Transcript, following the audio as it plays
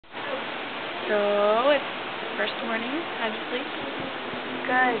So, it's first morning. How'd you sleep?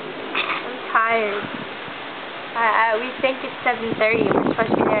 Good. I'm tired. We think it's 7:30 and we're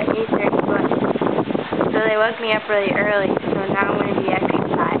supposed to be there at 8:30, so they woke me up really early, so now I'm going to be extra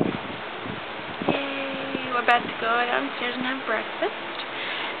tired. Yay! We're about to go downstairs and have breakfast.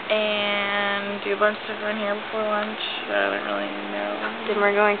 And do a bunch of stuff around here before lunch. I don't really know. Then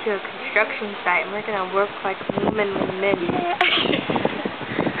we're going to a construction site and we're going to work like women with men. Yeah.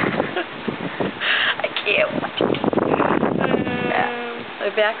 I can't watch it. My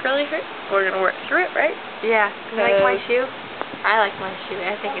back really hurts. We're going to work through it, right? Yeah. You like my shoe? I like my shoe.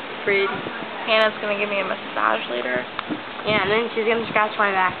 I think it's pretty. Hannah's going to give me a massage later. Yeah, and then she's going to scratch my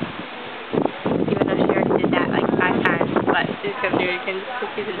back. Even though she already did that like 5 times. But she's going to do it again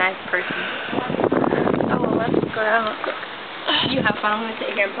because she's a nice person. Oh, well, let's go down real quick. You have fun. I'm going to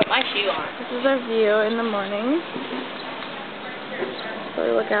sit here and put my shoe on. This is our view in the morning. So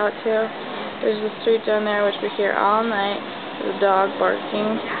we look out to. There's the street down there, which we hear all night. There's a dog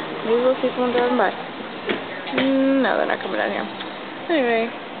barking. Maybe we'll see someone driving by. No, they're not coming down here. Anyway,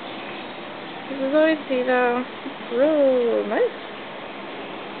 this is what we see, though. It's real nice.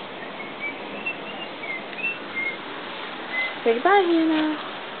 Say goodbye, Hannah.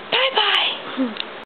 Bye-bye.